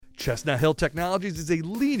Chestnut Hill Technologies is a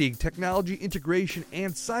leading technology integration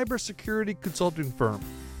and cybersecurity consulting firm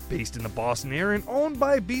based in the Boston area and owned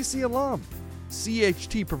by a BC alum.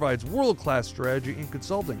 CHT provides world-class strategy and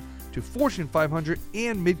consulting to Fortune 500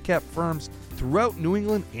 and mid-cap firms throughout New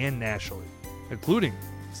England and nationally, including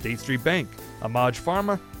State Street Bank, Amaj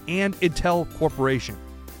Pharma, and Intel Corporation.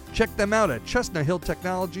 Check them out at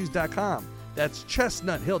chestnuthilltechnologies.com. That's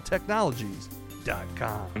chestnuthilltechnologies.com.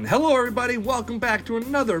 And hello, everybody. Welcome back to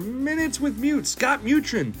another Minutes with Mute. Scott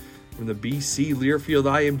Mutrin from the BC Learfield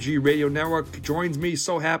IMG Radio Network joins me.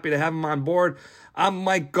 So happy to have him on board. I'm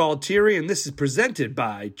Mike Galtieri, and this is presented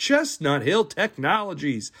by Chestnut Hill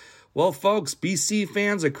Technologies. Well, folks, BC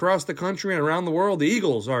fans across the country and around the world, the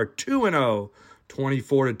Eagles are 2-0,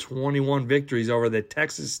 24-21 victories over the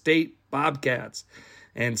Texas State Bobcats.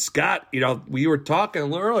 And Scott, we were talking a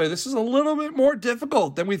little earlier, this is a little bit more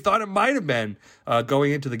difficult than we thought it might have been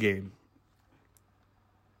going into the game.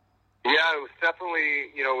 Yeah, it was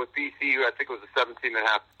definitely, with BC, I think it was a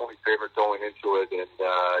 17.5-point favorite going into it, and,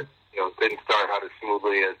 didn't start out as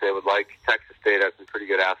smoothly as they would like. Texas State has some pretty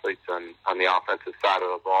good athletes on the offensive side of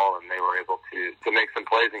the ball, and they were able to make some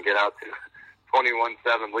plays and get out to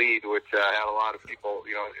 21-7 lead, which had a lot of people,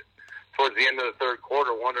 towards the end of the third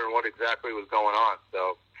quarter wondering what exactly was going on.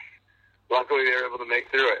 So luckily they were able to make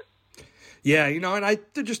through it. Yeah, and I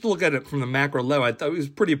just look at it from the macro level, I thought it was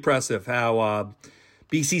pretty impressive how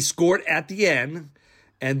BC scored at the end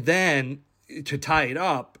and then to tie it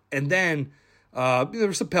up, and then there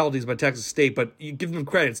were some penalties by Texas State, but you give them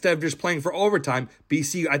credit. Instead of just playing for overtime,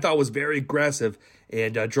 BC, I thought, was very aggressive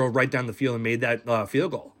and drove right down the field and made that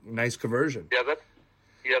field goal. Nice conversion.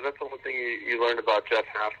 Yeah, that's the one thing you learned about Jeff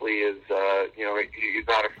Hafley is, he's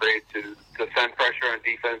not afraid to send pressure on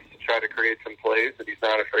defense to try to create some plays, and he's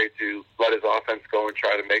not afraid to let his offense go and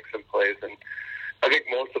try to make some plays. And I think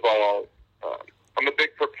most of all, I'm a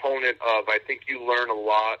big proponent of, I think you learn a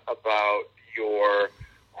lot about your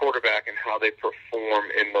quarterback and how they perform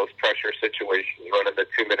in those pressure situations, running the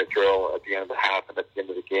 2-minute drill at the end of the half and at the end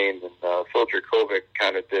of the game. And Phil Dracovic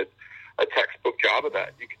kind of did a textbook job of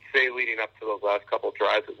that. You could say leading up to those last couple of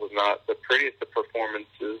drives, it was not the prettiest of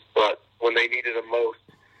performances, but when they needed him most,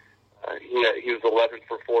 he was 11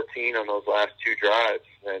 for 14 on those last two drives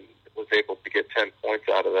and was able to get 10 points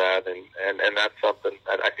out of that, and that's something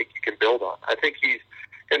that I think you can build on. I think he's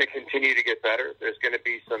going to continue to get better. There's going to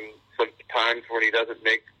be some times when he doesn't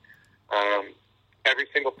make every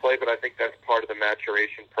single play, but I think that's part of the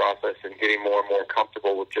maturation process and getting more and more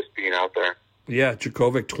comfortable with just being out there. Yeah,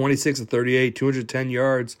 Dracovic, 26 of 38, 210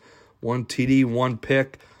 yards, 1 TD, 1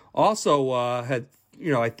 pick. Also had,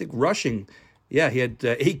 I think rushing, he had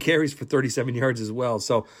 8 carries for 37 yards as well.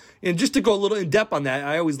 So, and just to go a little in depth on that,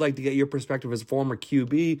 I always like to get your perspective as a former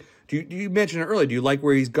QB. You mentioned it earlier. Do you like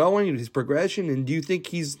where he's going, his progression, and do you think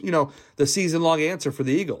he's, the season-long answer for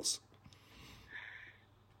the Eagles?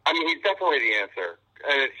 I mean, he's definitely the answer.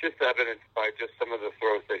 And it's just evidenced by just some of the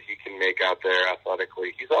throws that he can make out there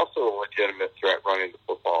athletically. He's also a legitimate threat running the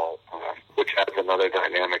football, which adds another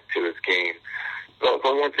dynamic to his game. The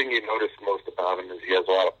one thing you notice most about him is he has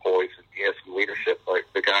a lot of poise and he has some leadership. Like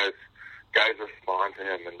the guys respond to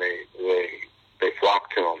him and they flock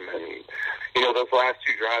to him. And those last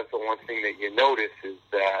two drives, the one thing that you notice is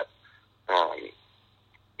that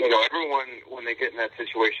everyone, when they get in that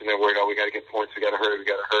situation, they're worried, we got to get points, we got to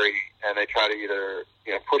hurry, and they try to either,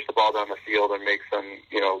 push the ball down the field and make some,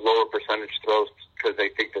 lower percentage throws because they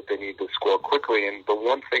think that they need to score quickly. And the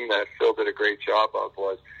one thing that Phil did a great job of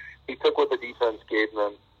was he took what the defense gave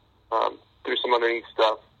them, threw some underneath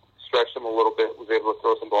stuff, stretched them a little bit, was able to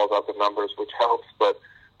throw some balls out the numbers, which helps. But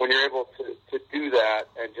when you're able to do that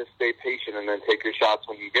and just stay patient and then take your shots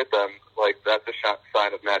when you get them, that's a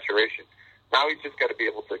sign of maturation. Now he's just got to be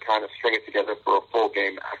able to kind of string it together for a full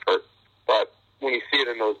game effort. But when you see it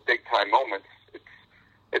in those big-time moments,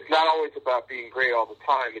 it's not always about being great all the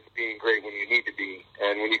time. It's being great when you need to be.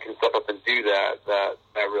 And when you can step up and do that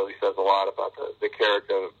really says a lot about the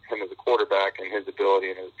character of him as a quarterback and his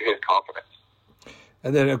ability and his confidence.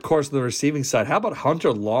 And then, of course, on the receiving side, how about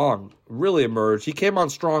Hunter Long? Really emerged. He came on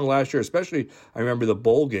strong last year, especially, I remember, the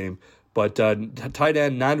bowl game. But tight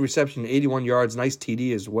end, 9 reception, 81 yards, nice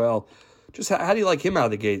TD as well. Just how do you like him out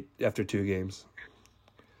of the gate after 2 games?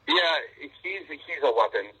 Yeah, he's a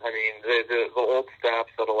weapon. I mean, the old staff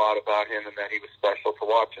said a lot about him and that he was special to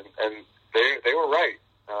watch, and they were right.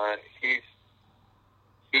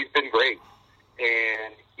 He's been great,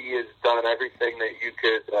 and he has done everything that you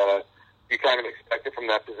kind of expected from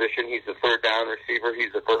that position. He's a third down receiver.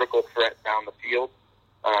 He's a vertical threat down the field.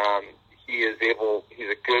 He's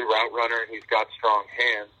a good route runner, and he's got strong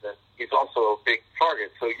hands, and he's also a big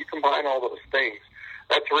target. So you combine all those things.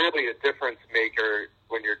 that's really a difference maker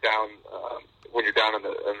when you're down in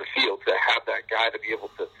the field, to have that guy to be able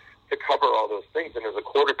to cover all those things. And as a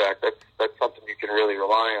quarterback, that's something you can really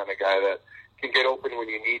rely on, a guy that can get open when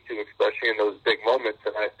you need to, especially in those big moments.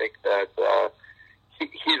 And I think that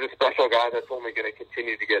he's a special guy that's only going to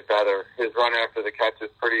continue to get better. His run after the catch is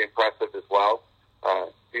pretty impressive as well.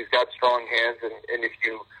 He's got strong hands, and if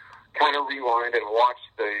you kind of rewind and watch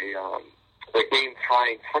the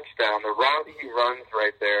game-tying touchdown, the route he runs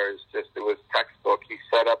right there is just, it was textbook. He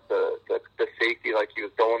set up the safety like he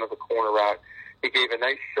was going to the corner route. He gave a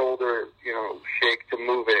nice shoulder, shake to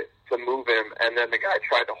move him, and then the guy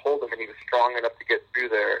tried to hold him, and he was strong enough to get through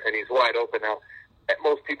there, and he's wide open. Now,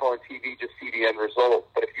 most people on TV just see the end result,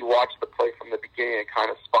 but if you watch the play from the beginning and kind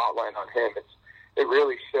of spotlight on him, it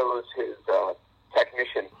really shows his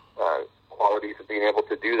technician qualities of being able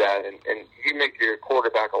to do that, and you make your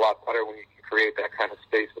quarterback a lot better when you can create that kind of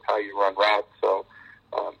space with how you run routes. So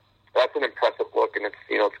that's an impressive look, and it's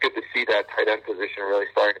good to see that tight end position really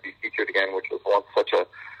starting to be featured again, which was once such a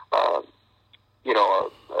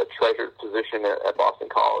treasured position at Boston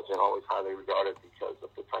College and always highly regarded because of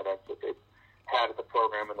the tight ends that they had at the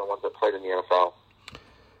program and the ones that played in the NFL.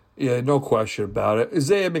 Yeah, no question about it.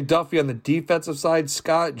 Isaiah McDuffie on the defensive side,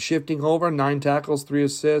 Scott, shifting over, 9 tackles, 3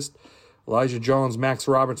 assists. Elijah Jones, Max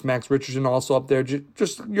Roberts, Max Richardson also up there.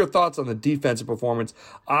 Just your thoughts on the defensive performance.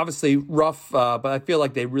 Obviously rough, but I feel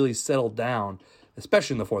like they really settled down,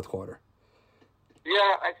 especially in the fourth quarter.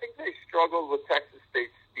 Yeah, I think they struggled with Texas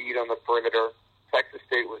State's speed on the perimeter. Texas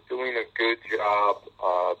State was doing a good job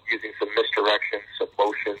using some misdirection, some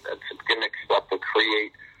motion, and some gimmick stuff to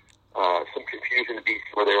create some confusion to BC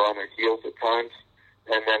where they were on their heels at times.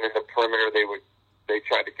 And then in the perimeter, they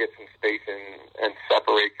tried to get some space and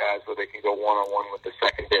separate guys where they can go one-on-one with the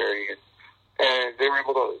secondary. And they were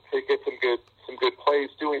able to get some good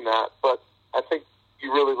plays doing that. But I think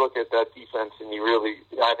you really look at that defense, and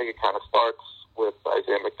I think it kind of starts with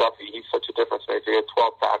Isaiah McDuffie. He's such a difference maker. He had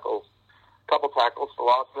 12 tackles, a couple tackles for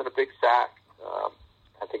loss, and then a big sack,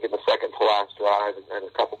 I think in the second to last drive, and a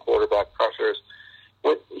couple quarterback pressures.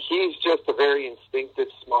 He's just a very instinctive,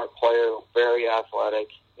 smart player, very athletic,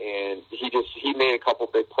 and he made a couple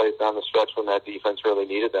big plays down the stretch when that defense really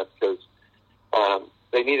needed them, because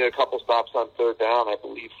they needed a couple stops on third down. I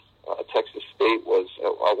believe Texas State was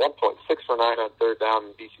at one point 6 for 9 on third down,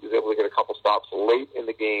 and BC was able to get a couple stops late in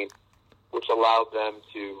the game, which allowed them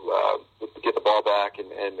to get the ball back and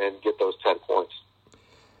get those 10 points.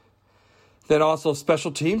 Then also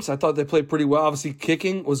special teams. I thought they played pretty well. Obviously,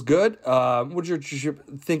 kicking was good. What did you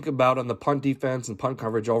think about on the punt defense and punt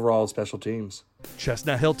coverage overall special teams?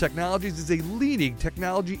 Chestnut Hill Technologies is a leading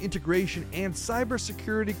technology integration and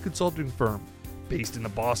cybersecurity consulting firm based in the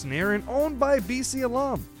Boston area and owned by a BC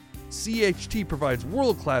alum. CHT provides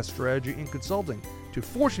world-class strategy and consulting to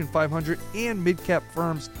Fortune 500 and mid-cap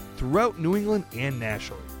firms throughout New England and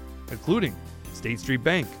nationally, including State Street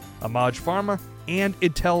Bank, Amaj Pharma, and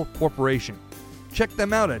Intel Corporation. Check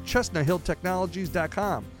them out at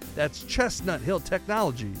ChestnutHillTechnologies.com. That's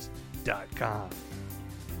ChestnutHillTechnologies.com.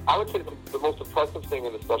 I would say the most impressive thing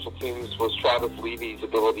in the special teams was Travis Levy's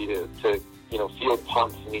ability to field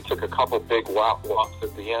punts, and he took a couple big walks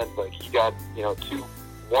at the end. Like he got two.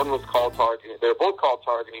 One was called targeting. They were both called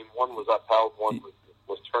targeting. One was upheld. One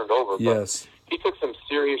was turned over. Yes. But he took some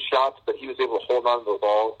serious shots, but he was able to hold on to the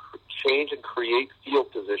ball, change and create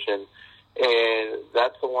field position. And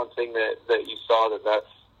that's the one thing that you saw that's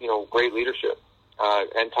great leadership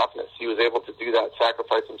and toughness. He was able to do that,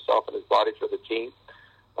 sacrifice himself and his body for the team.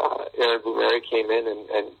 Aaron Bumeri came in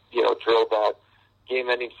and drilled that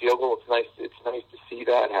game-ending field goal. It's nice to see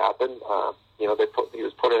that happen. He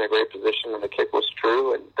was put in a great position, and the kick was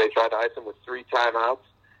true. And they tried to ice him with 3 timeouts,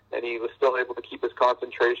 and he was still able to keep his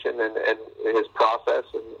concentration and his process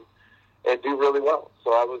and do really well.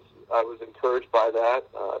 So I was encouraged by that.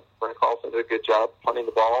 Brent Carlson did a good job punting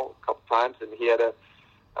the ball a couple times, and he had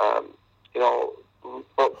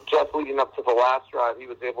just leading up to the last drive, he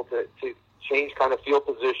was able to change kind of field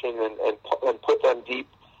position and put them deep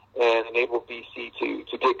and enable BC to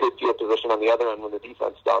get good field position on the other end when the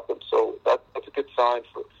defense stopped them. So that's a good sign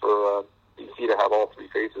for BC to have all 3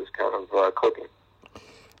 phases kind of clicking.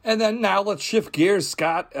 And then now let's shift gears,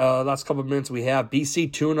 Scott. Last couple of minutes we have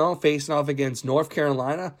BC 2-0 facing off against North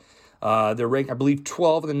Carolina. They're ranked, I believe,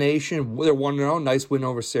 12 in the nation. They're 1-0. Nice win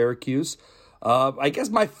over Syracuse. I guess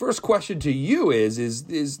my first question to you is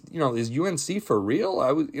UNC for real?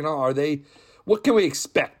 Are they? What can we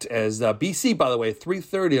expect as BC? By the way,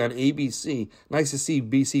 3:30 on ABC. Nice to see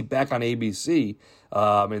BC back on ABC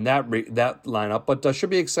in that lineup. But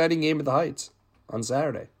should be an exciting game at the Heights on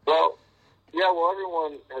Saturday. Well, Yeah, well,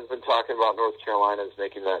 everyone has been talking about North Carolina as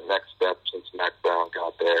making that next step since Mac Brown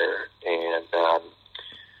got there. And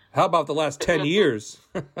how about the last 10 years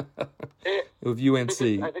with UNC?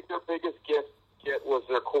 I think their biggest get was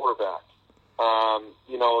their quarterback.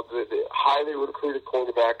 The highly recruited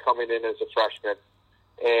quarterback coming in as a freshman.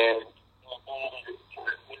 And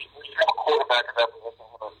when you have a quarterback of that position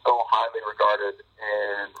so highly regarded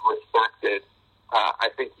and respected, I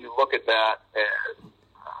think you look at that as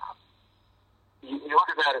you look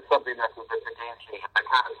at that as something that's a game changer. That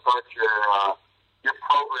kind of starts your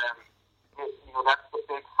program. That's the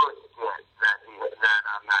big first get that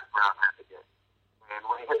Mac Brown had to get. And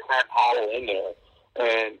when he hit Matt Powell in there,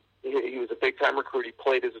 and he was a big-time recruit. He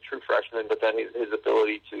played as a true freshman, but then his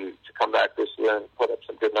ability to come back this year and put up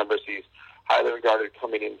some good numbers, he's highly regarded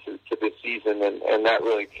coming into this season, and that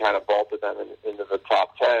really kind of vaulted them into the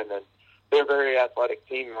top 10. And they're a very athletic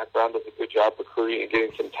team. Mac Brown does a good job recruiting and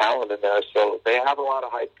getting some talent in there, so they have a lot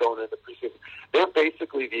of hype going into preseason. They're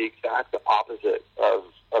basically the exact opposite of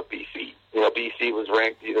BC. BC was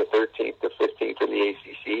ranked either 13th or 15th in the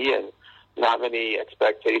ACC, and not many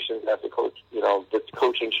expectations as the coach, the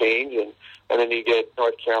coaching change, and then you get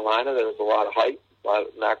North Carolina. There was a lot of hype.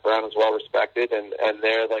 Mac Brown is well respected, and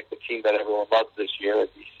they're like the team that everyone loves this year. And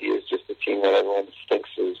BC is just a team that everyone thinks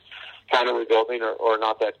is kind of rebuilding or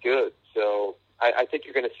not that good. So I think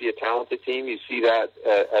you're going to see a talented team. You see that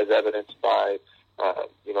as evidenced by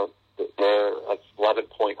they're an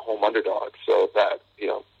 11-point home underdog. So that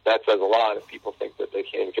says a lot. If people think that they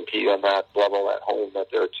can compete on that level at home, that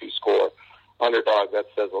they're a 2-score underdog, that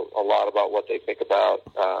says a lot about what they think about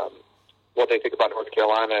North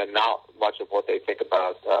Carolina, and not much of what they think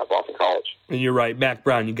about Boston College. And you're right, Mac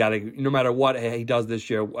Brown. You got to, no matter what he does this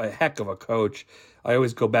year, a heck of a coach. I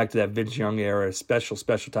always go back to that Vince Young era, special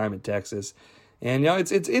time in Texas. And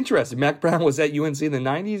it's interesting. Mac Brown was at UNC in the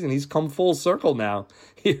 90s, and he's come full circle now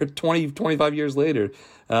here 25 years later,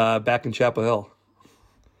 back in Chapel Hill.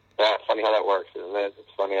 Yeah, funny how that works, isn't it?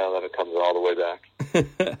 It's funny how that it comes all the way back.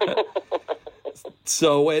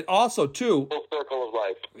 So it also, too... Full circle of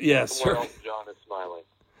life. Yes, Somewhere else John is smiling.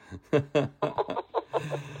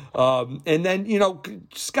 And then,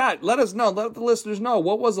 Scott, let the listeners know,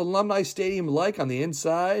 what was Alumni Stadium like on the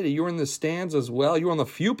inside? You were in the stands as well. You were one of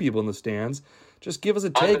the few people in the stands. Just give us a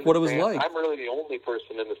take what it was like. I'm really the only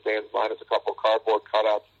person in the stands, minus a couple cardboard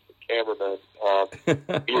cutouts and cameramen.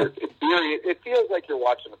 Weird. It's eerie. It feels like you're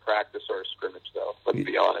watching a practice or a scrimmage, though. Let's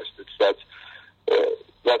be honest.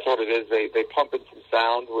 That's what it is. They pump in some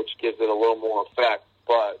sound, which gives it a little more effect,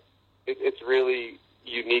 but it's really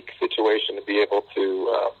unique situation to be able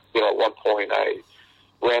to, at one point I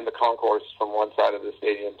ran the concourse from one side of the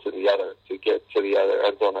stadium to the other to get to the other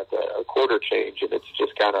end zone at the quarter change, and it's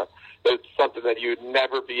just it's something that you'd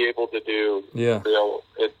never be able to do in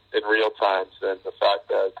real times, and the fact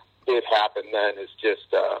that it happened then is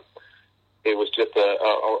just, it was just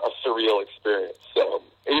a surreal experience. So,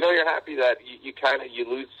 you're happy that you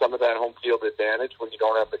lose some of that home field advantage when you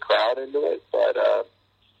don't have the crowd into it, but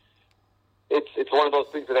it's one of those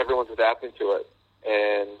things that everyone's adapting to it,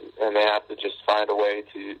 and they have to just find a way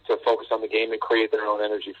to focus on the game and create their own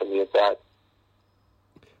energy from the inside.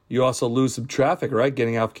 You also lose some traffic, right?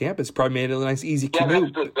 Getting off campus probably made it a nice, easy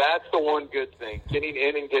commute. Yeah, that's the one good thing. Getting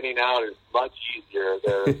in and getting out is much easier.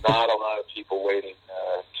 There's not a lot of people waiting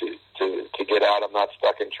to get out. I'm not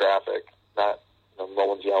stuck in traffic. No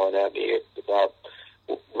one's yelling at me about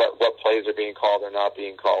what plays are being called or not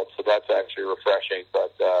being called. So that's actually refreshing.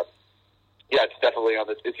 But it's definitely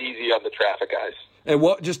it's easy on the traffic guys. And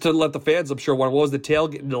just to let the fans, I'm sure, what was the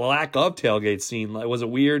lack of tailgate scene? Like, was it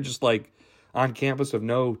weird, just like on campus with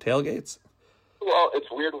no tailgates? Well,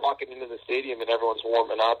 it's weird walking into the stadium and everyone's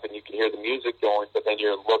warming up and you can hear the music going, but then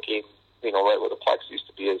you're looking, right where the Plex used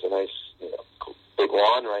to be is a nice, big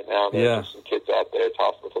lawn right now. There's some kids out there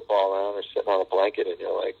tossing the football around or sitting on a blanket, and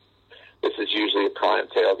you're like, this is usually a prime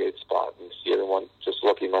tailgate spot, and you see everyone just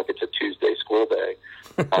looking like it's a Tuesday school day.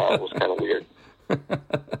 It was kind of weird.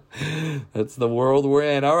 That's the world we're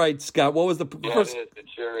in. All right, Scott, what was the first? It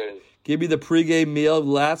sure is. Give me the pregame meal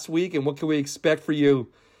last week, and what can we expect for you?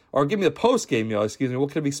 Or give me the postgame meal, excuse me.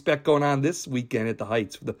 What can we expect going on this weekend at the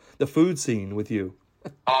Heights, the food scene with you?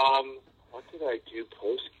 What did I do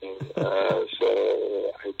postgame?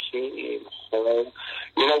 So I came home.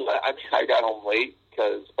 I got home late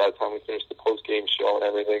because by the time we finished the postgame show and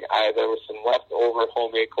everything, there was some leftover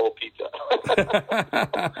homemade cold pizza.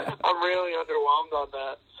 I'm really underwhelmed on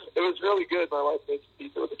that. It was really good. My wife made some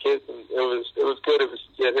pizza with the kids, and it was good. It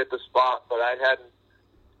hit the spot, but I hadn't.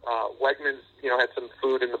 Wegmans, had some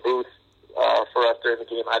food in the booth for us during the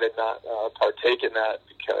game. I did not partake in that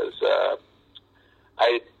because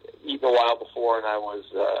eaten a while before, and I was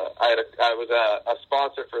a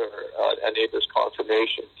sponsor for a neighbor's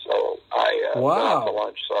confirmation, so I went out to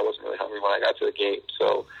lunch, so I wasn't really hungry when I got to the game.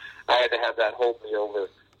 So I had to have that hold me over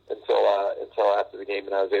until after the game,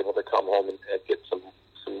 and I was able to come home and get some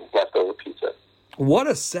leftover pizza. What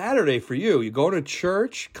a Saturday for you! You go to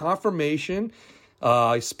church, confirmation,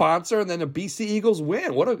 sponsor, and then a BC Eagles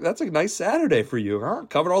win. That's a nice Saturday for you, huh?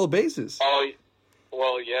 Covered all the bases. Oh,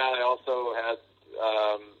 well, yeah. I also had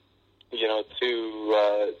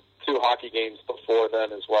two hockey games before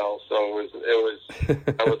then as well, so it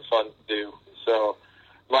was fun to do. So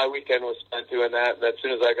my weekend was spent doing that, and as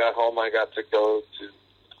soon as I got home, I got to go to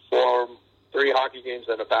 3 hockey games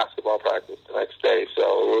and a basketball practice the next day. So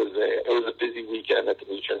it was a busy weekend at the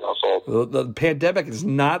Mutrin household. The pandemic is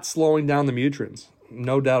not slowing down the Mutrins,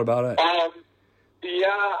 no doubt about it.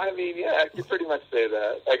 I could pretty much say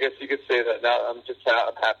that. I guess you could say that. Now I'm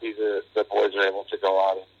happy that the boys are able to go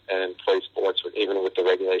out and play sports, even with the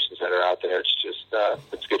regulations that are out there. It's just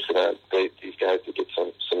it's good for them. These guys to get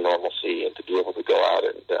some normalcy and to be able to go out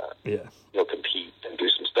and compete and do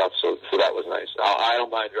some stuff. So that was nice. I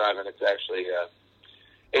don't mind driving. It's actually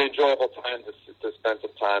an enjoyable time to spend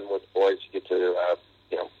some time with the boys. You get to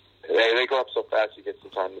they grow up so fast. You get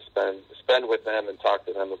some time to spend with them and talk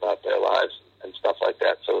to them about their lives and stuff like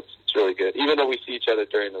that. So it's really good. Even though we see each other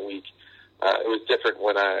during the week, it was different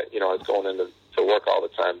when I was going into work all the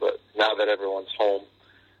time. But now that everyone's home,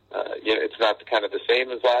 it's not the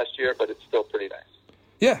same as last year, but it's still pretty nice.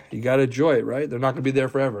 Yeah, you got to enjoy it, right? They're not going to be there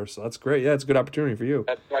forever, so that's great. Yeah, it's a good opportunity for you.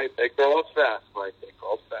 That's right. They grow up fast, Mike. They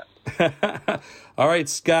grow up fast. All right,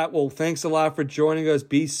 Scott. Well, thanks a lot for joining us.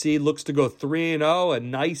 BC looks to go 3-0. A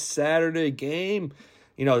nice Saturday game.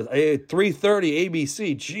 3:30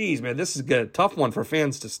 ABC. Jeez, man, this is a tough one for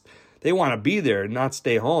fans. They want to be there and not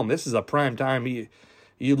stay home. This is a prime time.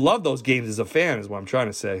 You love those games as a fan, is what I'm trying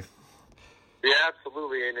to say. Yeah,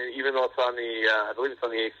 absolutely. And even though it's on I believe it's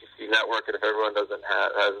on the ACC network, and if everyone hasn't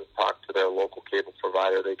talked to their local cable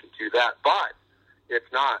provider, they can do that. But if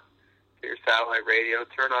not, get your satellite radio,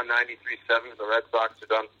 turn on 93.7. The Red Sox are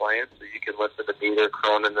done playing, so you can listen to Peter,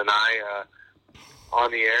 Cronin, and I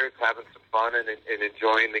on the air, having some fun and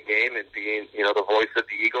enjoying the game and being, the voice of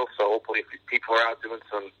the Eagles. So hopefully, if people are out doing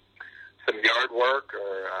some yard work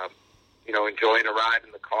or enjoying a ride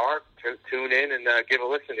in the car, tune in and give a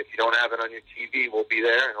listen. If you don't have it on your TV, we'll be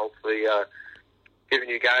there and hopefully giving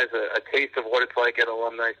you guys a taste of what it's like at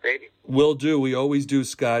Alumni Stadium. Will do. We always do,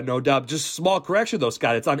 Scott. No doubt. Just a small correction, though,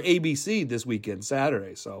 Scott. It's on ABC this weekend,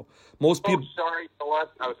 Saturday. So most people. Oh, sorry. You know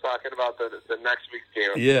what? I was talking about the next week's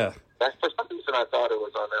game. Yeah. For some reason, I thought it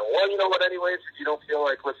was on there. Well, you know what? Anyways, if you don't feel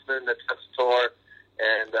like listening to Tessitore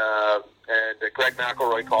and Greg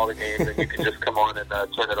McElroy call the game, then you can just come on and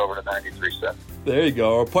turn it over to 93.7. There you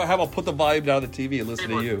go. Or how about put the volume down on the TV and listen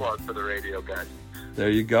to you. For the radio, guys. There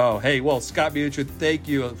you go. Hey, well, Scott Mutryn, thank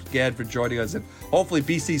you again for joining us, and hopefully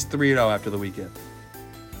BC's 3-0 after the weekend.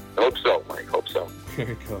 Hope so, Mike. Hope so. There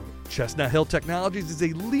you go. Chestnut Hill Technologies is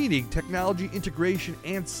a leading technology integration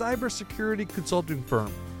and cybersecurity consulting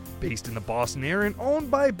firm based in the Boston area and owned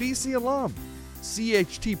by BC alum.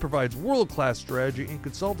 CHT provides world-class strategy and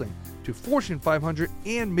consulting to Fortune 500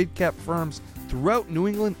 and mid-cap firms throughout New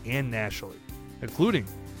England and nationally, including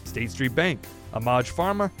State Street Bank, Amaj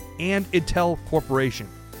Pharma, and Intel Corporation.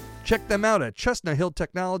 Check them out at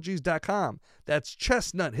ChestnutHillTechnologies.com. That's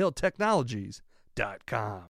ChestnutHillTechnologies.com.